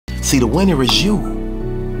See, the winner is you,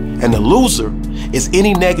 and the loser is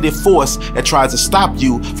any negative force that tries to stop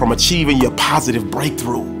you from achieving your positive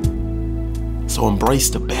breakthrough. So embrace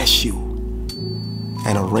the best you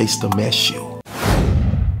and erase the mess you.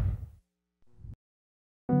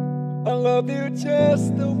 I love you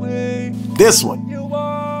just the way This one you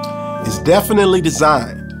are. is definitely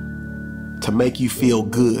designed to make you feel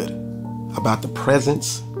good about the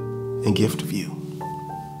presence and gift of you.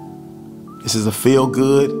 This is a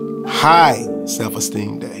feel-good, high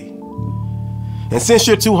self-esteem day. And since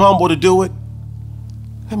you're too humble to do it,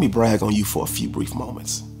 let me brag on you for a few brief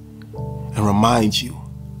moments and remind you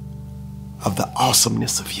of the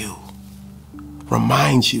awesomeness of you.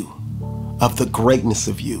 Remind you of the greatness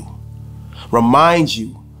of you. Remind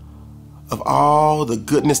you of all the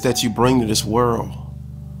goodness that you bring to this world.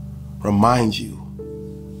 Remind you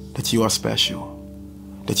that you are special,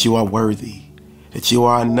 that you are worthy, that you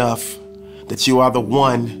are enough, that you are the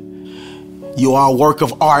one. You are a work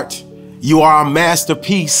of art. You are a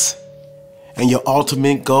masterpiece. And your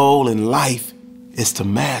ultimate goal in life is to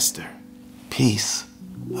master peace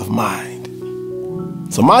of mind.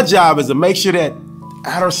 So my job is to make sure that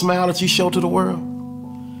outer smile that you show to the world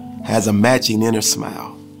has a matching inner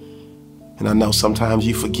smile. And I know sometimes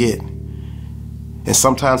you forget. And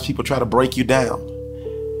sometimes people try to break you down.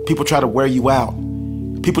 People try to wear you out.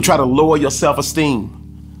 People try to lower your self-esteem.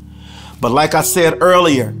 But like I said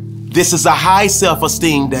earlier, this is a high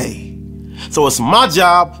self-esteem day. So it's my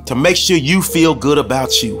job to make sure you feel good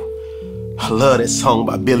about you. I love that song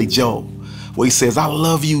by Billy Joel, where he says, I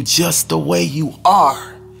love you just the way you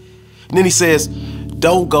are. And then he says,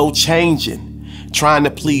 don't go changing, trying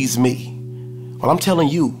to please me. Well, I'm telling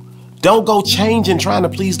you, don't go changing trying to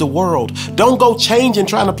please the world. Don't go changing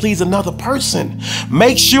trying to please another person.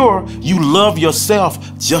 Make sure you love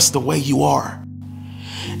yourself just the way you are.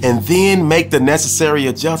 And then make the necessary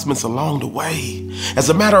adjustments along the way. As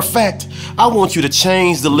a matter of fact, I want you to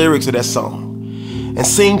change the lyrics of that song and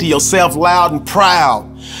sing to yourself loud and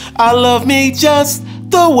proud. I love me just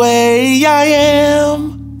the way I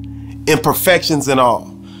am. Imperfections and all.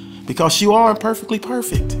 Because you are imperfectly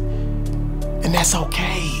perfect. And that's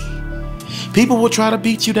okay. People will try to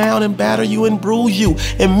beat you down and batter you and bruise you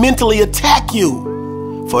and mentally attack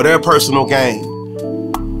you for their personal gain.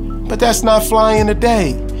 But that's not flying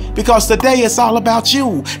today, because today it's all about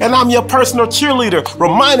you, and I'm your personal cheerleader,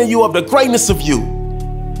 reminding you of the greatness of you,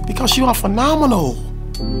 because you are phenomenal.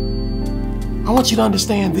 I want you to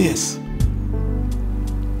understand this.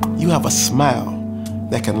 You have a smile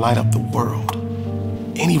that can light up the world.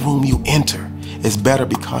 Any room you enter is better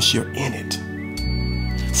because you're in it.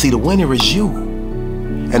 See, the winner is you,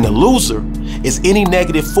 and the loser is any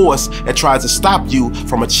negative force that tries to stop you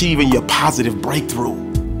from achieving your positive breakthrough.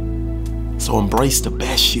 So embrace the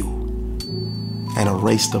best you and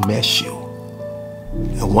erase the mess you.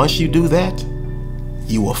 And once you do that,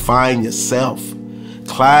 you will find yourself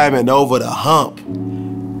climbing over the hump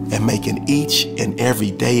and making each and every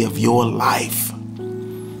day of your life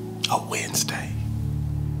a Wednesday.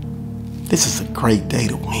 This is a great day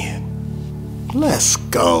to win. Let's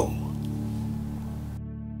go.